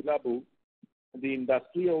lot of hula hoop, the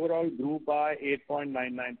industry overall grew by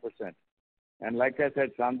 8.99%. And like I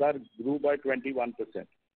said, Sandhar grew by 21%.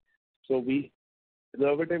 So we are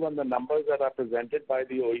conservative on the numbers that are presented by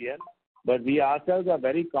the OEM, but we ourselves are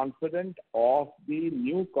very confident of the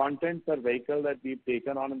new content per vehicle that we've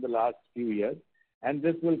taken on in the last few years, and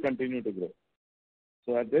this will continue to grow.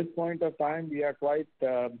 So at this point of time, we are quite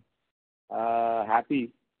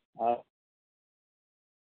happy.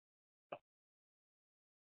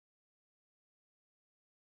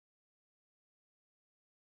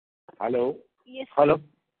 Hello? Yes. Hello?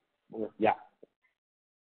 Yeah.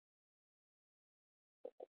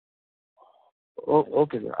 Oh,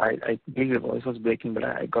 okay, sir. I believe your voice was breaking, but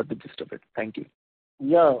I got the gist of it. Thank you.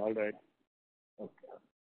 Yeah. All right.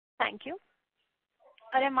 Thank you.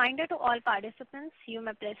 A reminder to all participants, you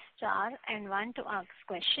may press star and one to ask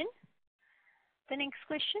question. The next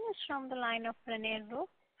question is from the line of Pranay Roop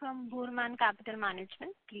from Burman Capital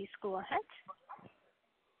Management. Please go ahead.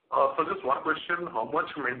 So just one question. How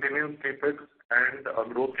much maintenance capex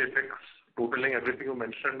and growth capex, totaling everything you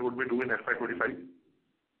mentioned, would we do in FY25?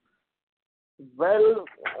 Well,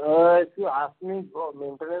 if you ask me for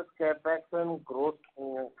maintenance capex and growth,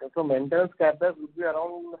 so maintenance capex would be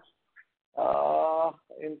around,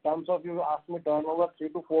 in terms of you ask me turnover, 3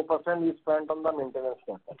 to 4% we spent on the maintenance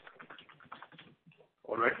capex.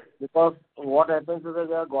 All right. Because what happens is that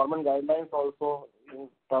there are government guidelines also in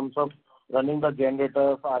terms of running the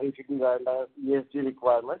generators, RECD guidelines, ESG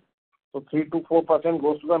requirements. So 3 to 4%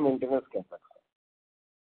 goes to the maintenance capex.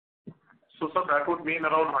 So, sir, that would mean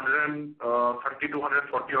around 130 to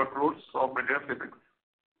 140 odd crores of maintenance capex?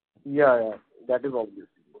 Yeah, that is obvious.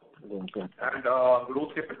 And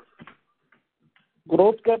growth capex?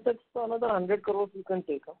 Growth capex, another 100 crores you can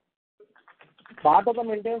take up. Part of the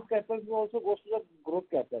maintenance capex also goes to the growth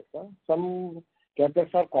capex. Some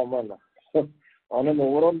capex are common. So on an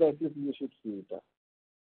overall basis, you should see it.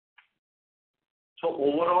 So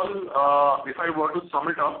overall, if I were to sum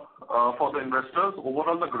it up for the investors,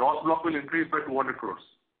 overall the gross block will increase by 200 crores.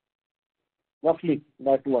 Roughly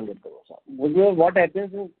by 200 crores. Because what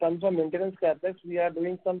happens in terms of maintenance capex, we are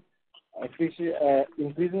doing some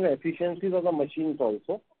increasing the efficiencies of the machines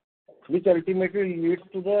also, which ultimately leads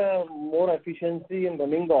to the more efficiency in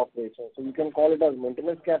running the operation. So you can call it as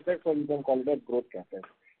maintenance capex or you can call it as growth capex.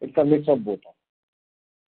 It's a mix of both.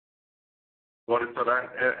 Got it, sir.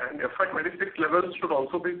 And FY26 levels should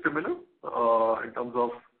also be similar in terms of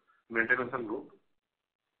maintenance and growth?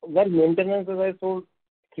 Well, maintenance, as I told,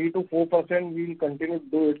 3 to 4% we will continue to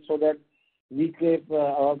do it so that we keep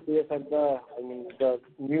our pace at the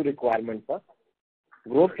new requirements.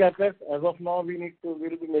 Growth capex, as of now, we'll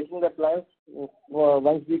be making the plans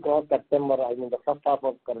once we cross September, the first half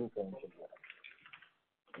of current financial year.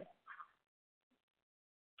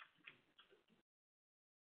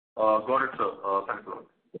 Got it, sir. Thanks a lot.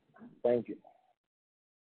 Thank you.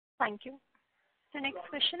 Thank you. The next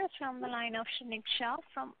question is from the line of Shrenik Shah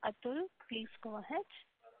from Atul. Please go ahead.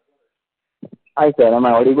 Hi, sir. Am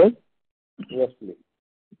I audible? Yes, please.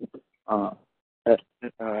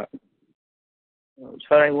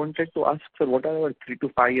 Sir, I wanted to ask, sir, what are our 3 to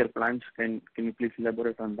 5 year plans? Can you please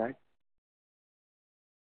elaborate on that?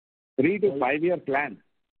 3 to 5 year plan?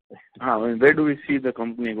 Where do we see the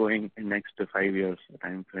company going in next 5 years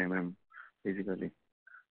time frame, basically?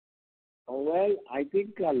 Well, I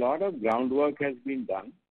think a lot of groundwork has been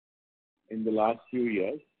done in the last few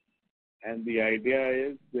years. And the idea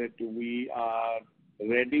is that we are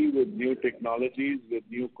ready with new technologies, with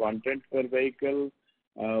new content per vehicle,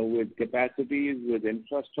 with capacities, with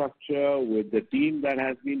infrastructure, with the team that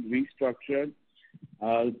has been restructured.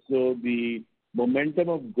 So the momentum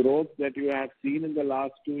of growth that you have seen in the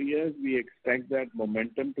last 2 years, we expect that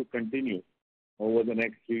momentum to continue over the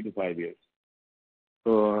next 3 to 5 years.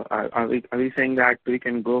 So are we saying that we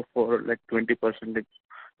can go for like 20%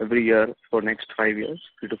 every year for next 5 years,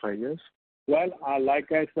 3 to 5 years? Well,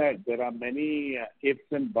 like I said, there are many ifs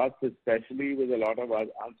and buts, especially with a lot of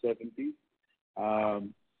uncertainties,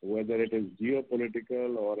 whether it is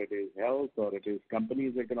geopolitical or it is health or it is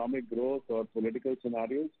companies' economic growth or political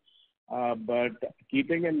scenarios. But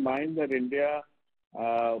keeping in mind that India,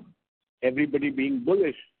 everybody being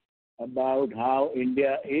bullish about how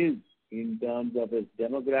India is in terms of its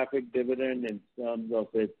demographic dividend, in terms of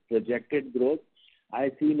its projected growth,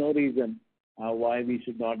 I see no reason why we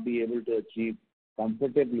should not be able to achieve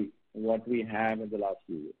comfortably what we have in the last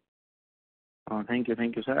few years. Thank you,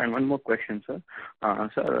 sir. And one more question, sir.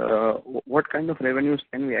 Sir, what kind of revenues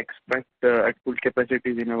can we expect at full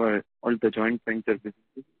capacities in all the joint venture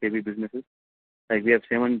businesses, heavy businesses? Like we have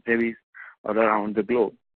 7 heavies all around the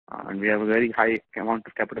globe, and we have a very high amount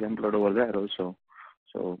of capital employed over there also.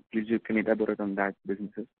 So please, you can elaborate on that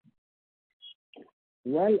businesses.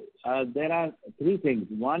 Well, there are 3 things.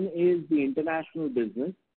 One is the international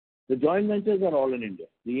business. The joint ventures are all in India.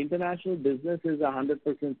 The international business is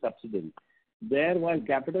 100% subsidiary. There, while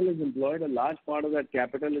capital is employed, a large part of that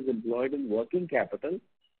capital is employed in working capital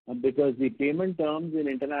because the payment terms in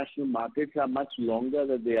international markets are much longer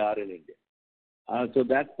than they are in India. So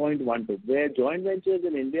that's point 1, 2. Where joint ventures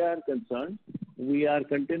in India are concerned, we are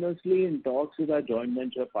continuously in talks with our joint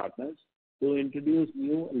venture partners to introduce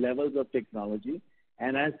new levels of technology.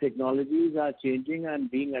 And as technologies are changing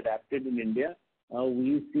and being adapted in India,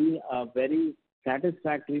 we see a very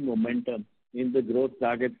satisfactory momentum in the growth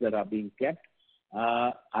targets that are being kept.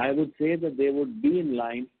 I would say that they would be in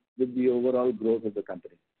line with the overall growth of the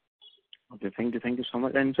company. Okay, thank you. Thank you so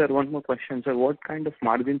much. And sir, one more question, sir. What kind of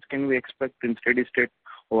margins can we expect in steady state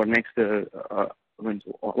over next,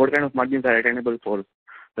 what kind of margins are attainable for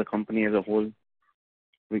the company as a whole?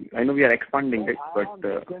 I know we are expanding it, but...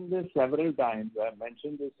 I have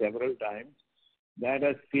mentioned this several times, that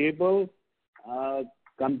a stable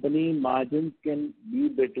company margins can be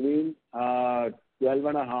between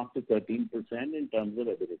 12.5% to 13% in terms of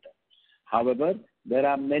EBITDA. However, there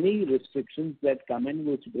are many restrictions that come in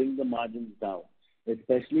which bring the margins down,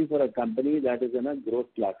 especially for a company that is in a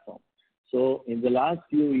growth platform. So in the last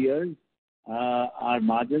few years, our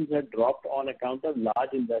margins had dropped on account of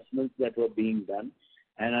large investments that were being done,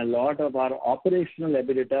 and a lot of our operational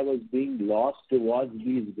EBITDA was being lost towards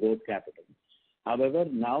these growth capitals. However,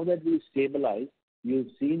 now that we've stabilized,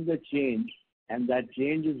 you've seen the change, and that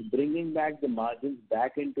change is bringing back the margins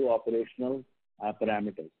back into operational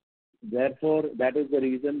parameters. Therefore, that is the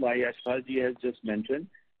reason why Yashpalji has just mentioned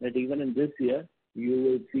that even in this year, you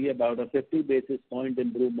will see about a 50 basis point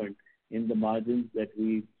improvement in the margins that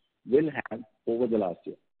we will have over the last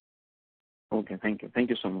year. Okay, thank you. Thank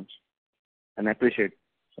you so much. And I appreciate it,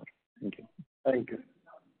 sir. Thank you. Thank you.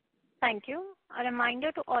 Thank you. A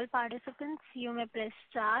reminder to all participants, you may press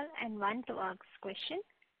star and 1 to ask question.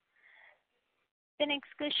 The next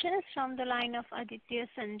question is from the line of Aditya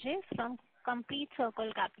Sanjay from Complete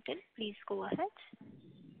Circle Capital. Please go ahead.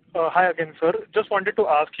 Hi again, sir. Just wanted to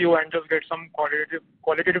ask you and just get some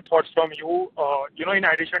qualitative thoughts from you. In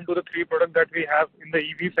addition to the 3 products that we have in the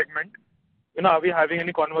EV segment, are we having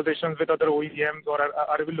any conversations with other OEMs, or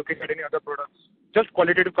are we looking at any other products? Just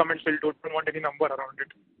qualitative comments will do. Don't want any number around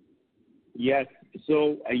it. Yes.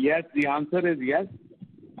 So, yes, the answer is yes.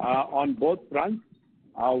 On both fronts,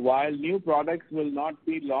 while new products will not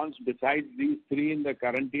be launched besides these 3 in the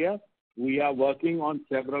current year, we are working on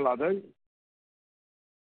several others.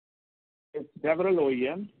 With several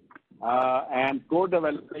OEMs and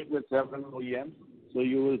co-developing with several OEMs. So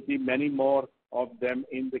you will see many more of them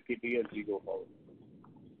in the kitty as we go forward.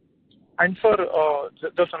 And sir,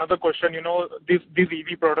 just another question. These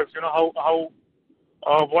EV products,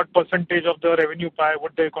 what percentage of the revenue pie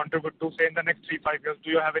would they contribute to, say, in the next 3-5 years?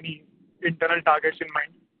 Do you have any internal targets in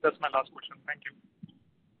mind? That's my last question. Thank you.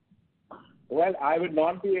 Well, I would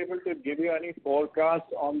not be able to give you any forecast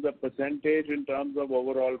on the percentage in terms of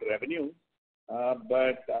overall revenue,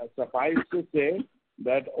 but suffice to say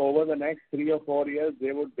that over the next 3 or 4 years,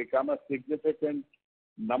 they would become a significant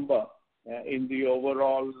number in the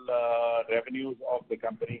overall revenues of the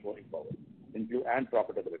company going forward and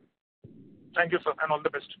profitability. Thank you, sir, and all the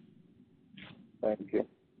best. Thank you.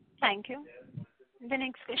 Thank you. The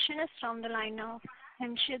next question is from the line of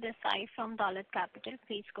Himshi Desai from Dolat Capital.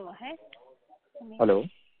 Please go ahead. Hello.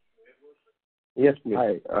 Yes, please.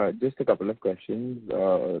 Hi. Just a couple of questions.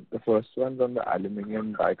 The first one's on the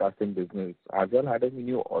aluminium die casting business. Have you all had any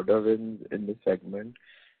new order wins in this segment?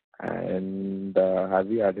 And have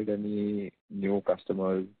you added any new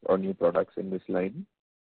customers or new products in this line?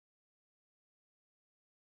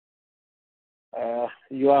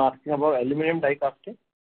 You are asking about aluminium die casting?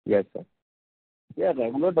 Yes, sir. Yeah,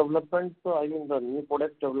 regular development. So, the new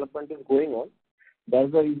product development is going on.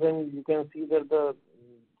 That's the reason you can see that the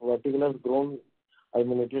vertical has grown.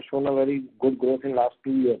 It has shown a very good growth in last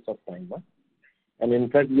 2 years of time. And in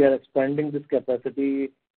fact, we are expanding this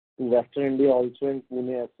capacity to Western India also in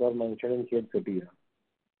Pune, as sir mentioned, in Khed City.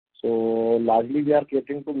 So, largely we are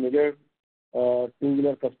catering to major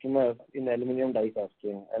two-wheeler customers in aluminium die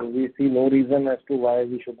casting. And we see no reason as to why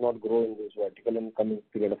we should not grow in this vertical in the coming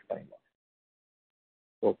period of time.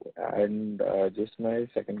 Okay. And just my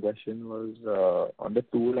second question was on the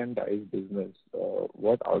tool and dies business.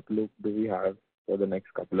 What outlook do we have for the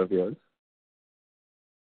next couple of years?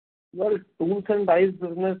 Well, tools and dies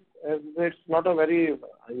business, it's not a very,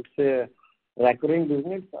 I would say, recurring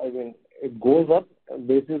business. It goes up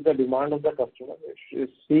based on the demand of the customer.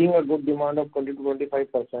 It's seeing a good demand of 20 to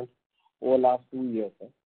 25% over the last 2 years.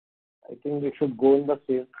 I think it should go in the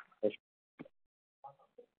same direction.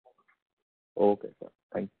 Okay, sir.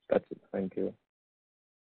 That's it. Thank you.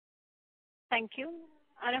 Thank you.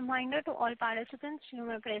 A reminder to all participants, you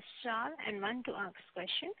may press star and 1 to ask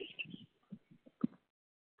questions.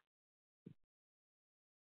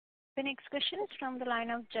 The next question is from the line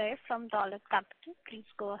of Jay from Dolat Capital. Please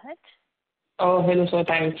go ahead. Hello, sir.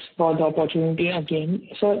 Thanks for the opportunity again.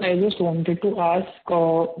 Sir, I just wanted to ask,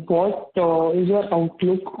 what is your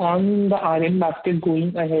outlook on the RM basket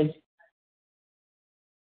going ahead?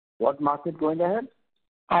 What market going ahead?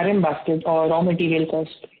 RM basket or raw material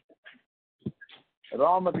cost.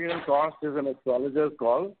 Raw material cost is an astrologer's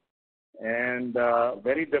call. and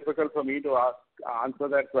very difficult for me to answer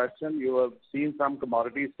that question. You have seen some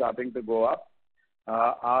commodities starting to go up.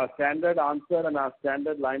 Our standard answer and our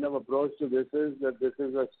standard line of approach to this is that this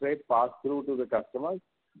is a straight pass-through to the customers.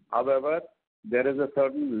 However, there is a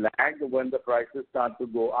certain lag when the prices start to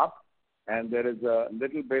go up, and there is a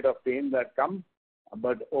little bit of pain that comes.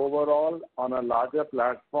 But overall, on a larger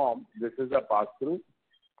platform, this is a pass-through.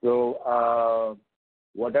 So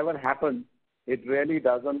whatever happens, it really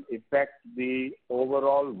doesn't affect the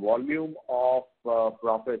overall volume of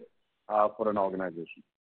profit for an organization,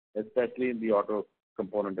 especially in the auto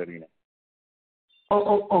component arena.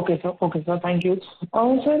 Okay, sir. Okay, sir. Thank you.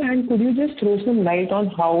 Sir, and could you just throw some light on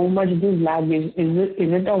how much this lag is? Is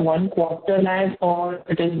it a 1 quarter lag, or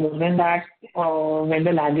it is more than that when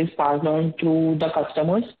the lag is passed on to the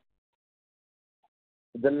customers?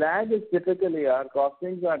 The lag is typically, our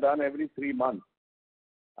costings are done every 3 months.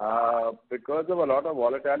 Because of a lot of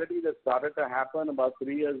volatility that started to happen about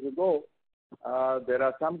 3 years ago, there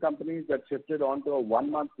are some companies that shifted onto a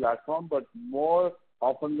 1-month platform, but more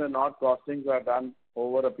often than not, costings are done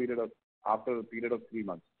over after a period of 3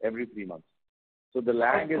 months, every 3 months. So the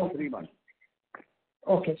lag is 3 months.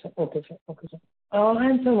 Okay, sir.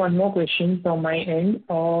 And sir, one more question from my end.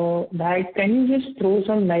 That can you just throw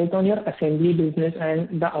some light on your assembly business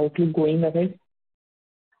and the outlook going ahead?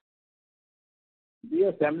 The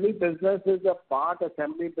assembly business is a part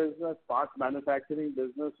assembly business, part manufacturing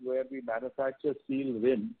business where we manufacture steel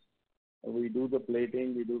rims. We do the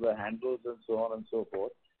plating, we do the handles, and so on and so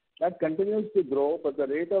forth. That continues to grow, but the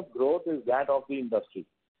rate of growth is that of the industry.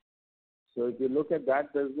 So if you look at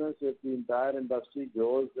that business, if the entire industry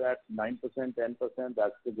grows at 9%, 10%,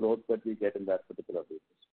 that's the growth that we get in that particular business.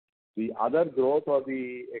 The other growth or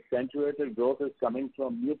the accentuated growth is coming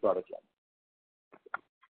from new product lines.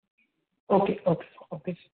 Okay.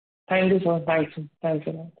 Thank you, sir. Thanks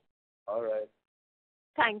a lot. All right.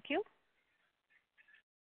 Thank you.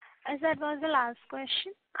 As that was the last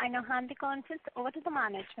question, I now hand the conference over to the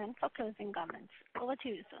management for closing comments. Over to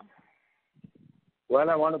you, sir. Well,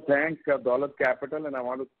 I want to thank Dolat Capital, and I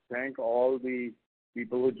want to thank all the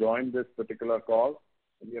people who joined this particular call.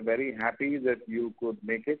 We are very happy that you could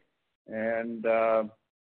make it. And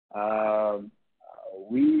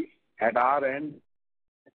we, at our end,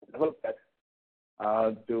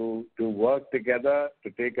 to work together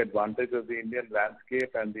to take advantage of the Indian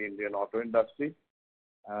landscape and the Indian auto industry.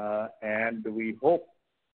 And we hope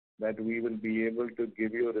that we will be able to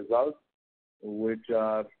give you results which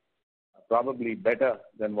are probably better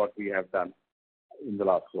than what we have done in the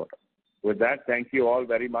last quarter. With that, thank you all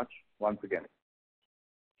very much once again.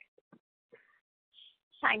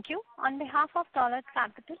 Thank you. On behalf of Dolat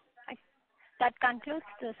Capital, that concludes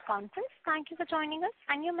this conference. Thank you for joining us,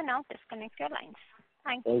 and you may now disconnect your lines.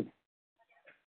 Thank you.